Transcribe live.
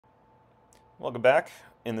Welcome back.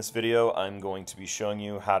 In this video, I'm going to be showing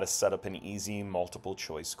you how to set up an easy multiple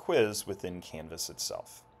choice quiz within Canvas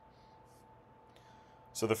itself.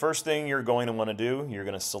 So the first thing you're going to want to do, you're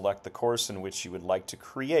going to select the course in which you would like to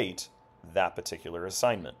create that particular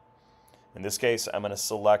assignment. In this case, I'm going to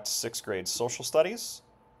select 6th grade social studies.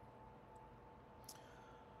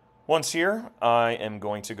 Once here, I am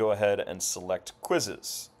going to go ahead and select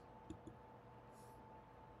quizzes.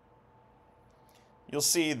 You'll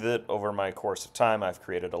see that over my course of time, I've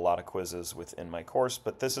created a lot of quizzes within my course,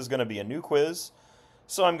 but this is going to be a new quiz,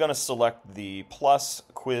 so I'm going to select the plus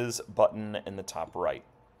quiz button in the top right.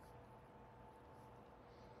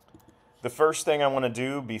 The first thing I want to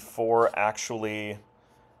do before actually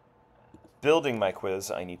building my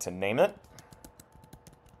quiz, I need to name it,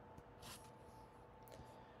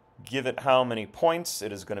 give it how many points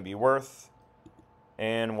it is going to be worth,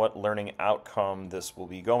 and what learning outcome this will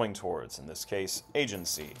be going towards, in this case,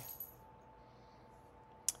 agency.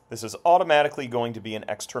 This is automatically going to be an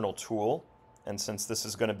external tool, and since this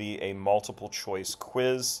is going to be a multiple choice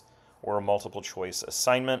quiz or a multiple choice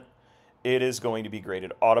assignment, it is going to be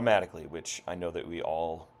graded automatically, which I know that we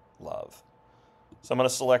all love. So I'm going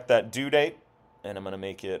to select that due date, and I'm going to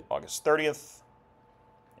make it August 30th,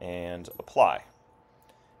 and apply.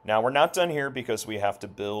 Now we're not done here because we have to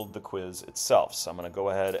build the quiz itself. So I'm going to go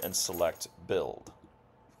ahead and select build.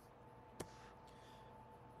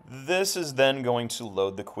 This is then going to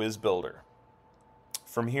load the quiz builder.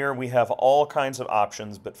 From here we have all kinds of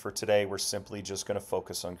options, but for today we're simply just going to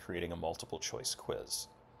focus on creating a multiple choice quiz.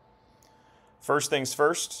 First things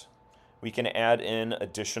first, we can add in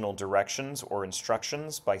additional directions or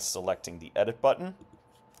instructions by selecting the edit button.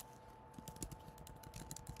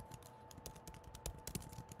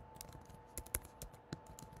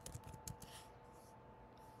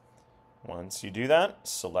 Once you do that,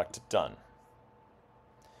 select Done.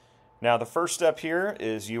 Now the first step here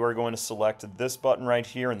is you are going to select this button right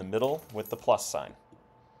here in the middle with the plus sign.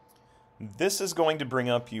 This is going to bring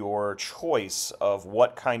up your choice of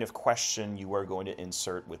what kind of question you are going to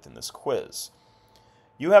insert within this quiz.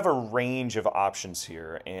 You have a range of options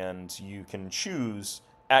here, and you can choose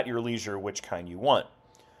at your leisure which kind you want.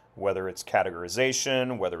 Whether it's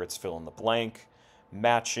categorization, whether it's fill in the blank,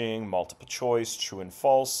 matching, multiple choice, true and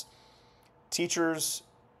false. Teachers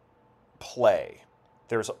play.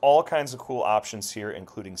 There's all kinds of cool options here,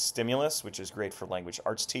 including stimulus, which is great for language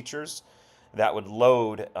arts teachers. That would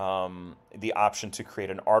load the option to create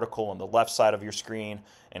an article on the left side of your screen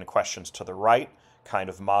and questions to the right, kind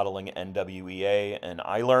of modeling NWEA and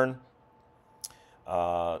iLearn.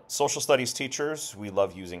 Social studies teachers, we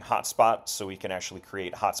love using hotspots, so we can actually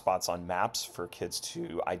create hotspots on maps for kids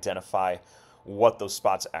to identify what those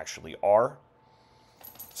spots actually are.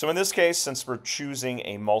 So in this case, since we're choosing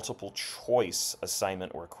a multiple choice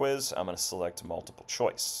assignment or quiz, I'm going to select multiple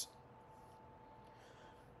choice.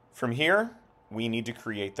 From here, we need to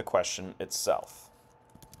create the question itself.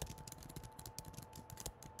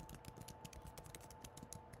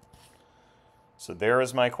 So there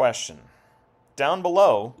is my question. Down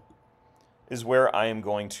below is where I am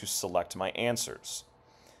going to select my answers.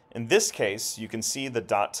 In this case, you can see the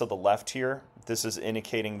dot to the left here. This is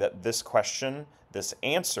indicating that this question, this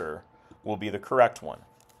answer, will be the correct one.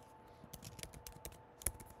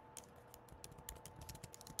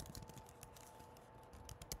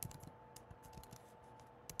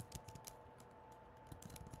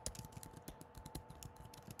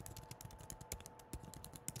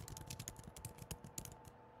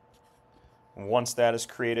 Once that is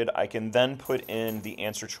created, I can then put in the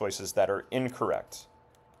answer choices that are incorrect.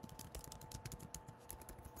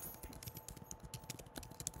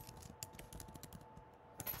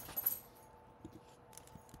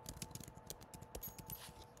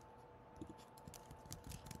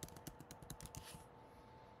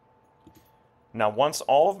 Now, once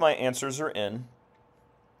all of my answers are in,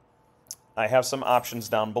 I have some options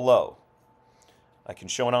down below. I can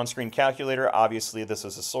show an on-screen calculator. Obviously, this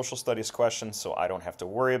is a social studies question, so I don't have to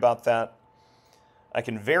worry about that. I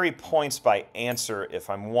can vary points by answer if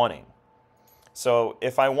I'm wanting. So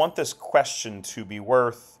if I want this question to be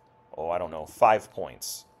worth, I don't know, 5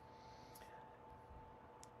 points.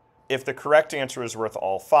 If the correct answer is worth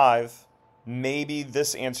all 5, maybe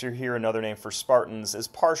this answer here, another name for Spartans, is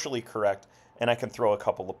partially correct, and I can throw a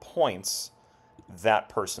couple of points that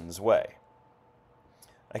person's way.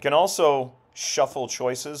 I can also shuffle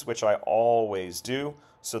choices, which I always do,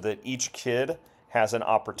 so that each kid has an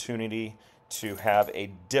opportunity to have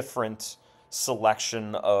a different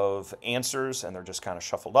selection of answers, and they're just kind of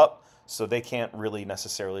shuffled up, so they can't really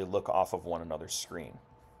necessarily look off of one another's screen.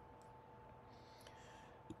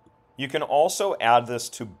 You can also add this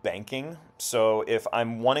to banking. So if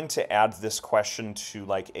I'm wanting to add this question to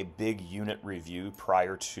like a big unit review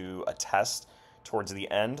prior to a test towards the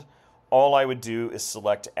end, all I would do is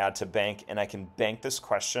select add to bank, and I can bank this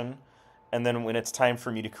question. And then when it's time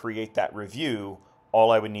for me to create that review, all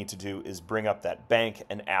I would need to do is bring up that bank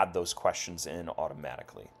and add those questions in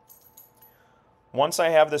automatically. Once I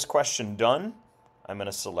have this question done, I'm going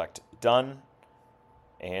to select done.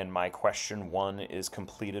 And my question 1 is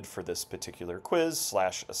completed for this particular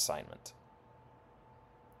quiz/assignment.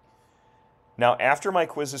 Now, after my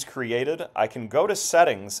quiz is created, I can go to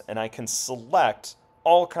settings and I can select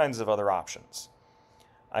all kinds of other options.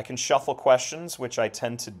 I can shuffle questions, which I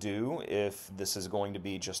tend to do if this is going to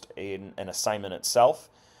be just an assignment itself.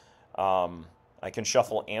 I can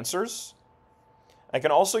shuffle answers. I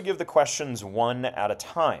can also give the questions one at a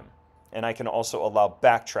time, and I can also allow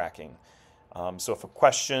backtracking. So if a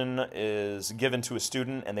question is given to a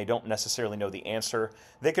student and they don't necessarily know the answer,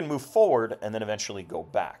 they can move forward and then eventually go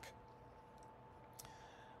back.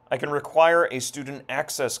 I can require a student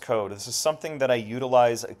access code. This is something that I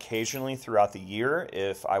utilize occasionally throughout the year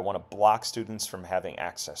if I want to block students from having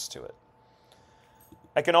access to it.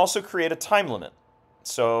 I can also create a time limit.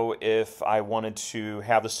 So if I wanted to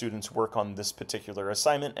have the students work on this particular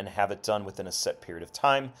assignment and have it done within a set period of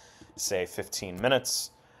time, say 15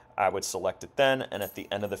 minutes, I would select it then, and at the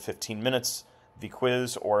end of the 15 minutes, the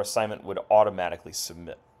quiz or assignment would automatically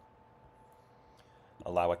submit.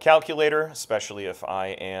 Allow a calculator, especially if I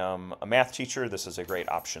am a math teacher, this is a great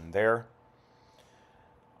option there.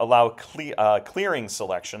 Allow clearing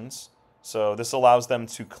selections, so this allows them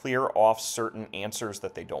to clear off certain answers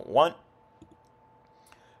that they don't want.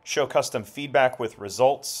 Show custom feedback with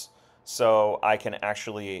results, so I can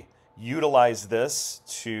actually utilize this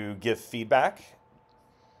to give feedback.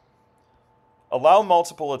 Allow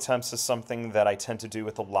multiple attempts is something that I tend to do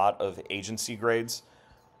with a lot of agency grades.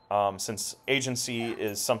 Since agency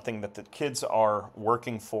is something that the kids are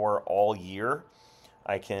working for all year,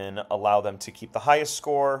 I can allow them to keep the highest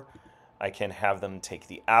score. I can have them take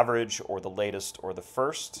the average or the latest or the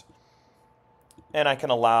first. And I can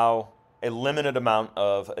allow a limited amount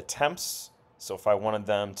of attempts. So if I wanted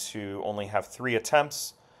them to only have 3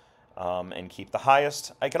 attempts, and keep the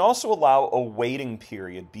highest. I can also allow a waiting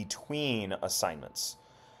period between assignments.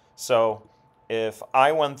 So if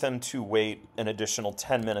I want them to wait an additional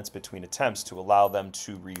 10 minutes between attempts to allow them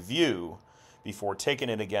to review before taking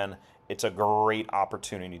it again, it's a great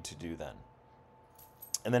opportunity to do then.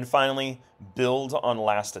 And then finally, build on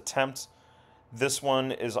last attempt. This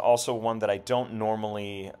one is also one that I don't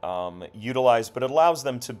normally utilize, but it allows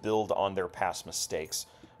them to build on their past mistakes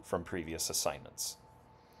from previous assignments.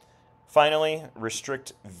 Finally,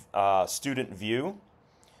 restrict student view.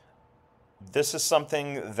 This is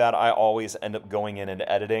something that I always end up going in and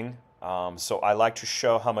editing. So I like to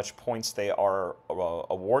show how much points they are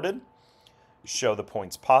awarded, show the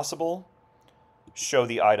points possible, show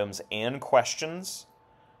the items and questions.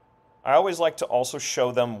 I always like to also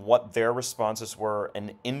show them what their responses were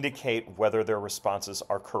and indicate whether their responses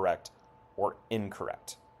are correct or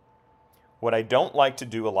incorrect. What I don't like to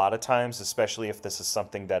do a lot of times, especially if this is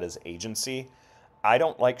something that is agency, I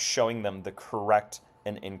don't like showing them the correct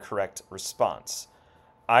and incorrect response.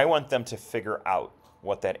 I want them to figure out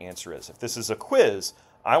what that answer is. If this is a quiz,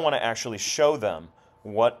 I want to actually show them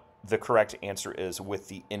what the correct answer is with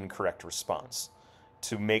the incorrect response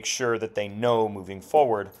to make sure that they know moving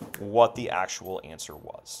forward what the actual answer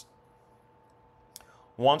was.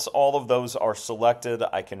 Once all of those are selected,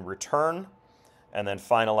 I can return and then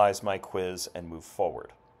finalize my quiz and move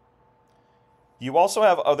forward. You also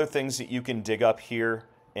have other things that you can dig up here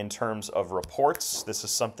in terms of reports. This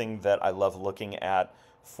is something that I love looking at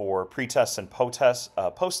for pre-tests and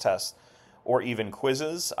post-tests, or even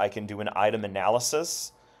quizzes. I can do an item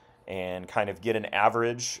analysis and kind of get an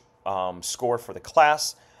average score for the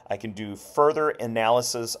class. I can do further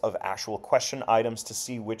analysis of actual question items to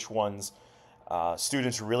see which ones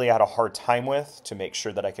students really had a hard time with, to make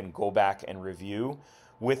sure that I can go back and review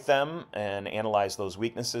with them and analyze those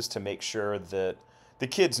weaknesses to make sure that the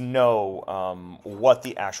kids know what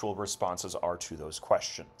the actual responses are to those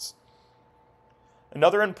questions.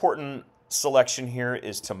 Another important selection here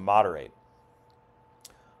is to moderate.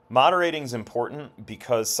 Moderating is important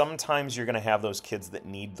because sometimes you're going to have those kids that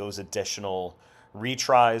need those additional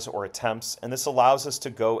retries or attempts, and this allows us to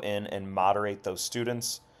go in and moderate those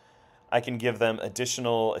students. I can give them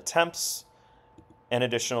additional attempts and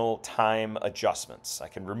additional time adjustments. I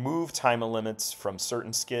can remove time limits from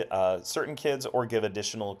certain kids or give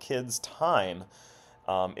additional kids time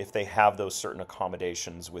if they have those certain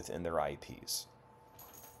accommodations within their IEPs.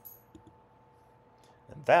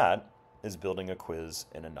 And that is building a quiz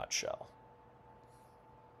in a nutshell.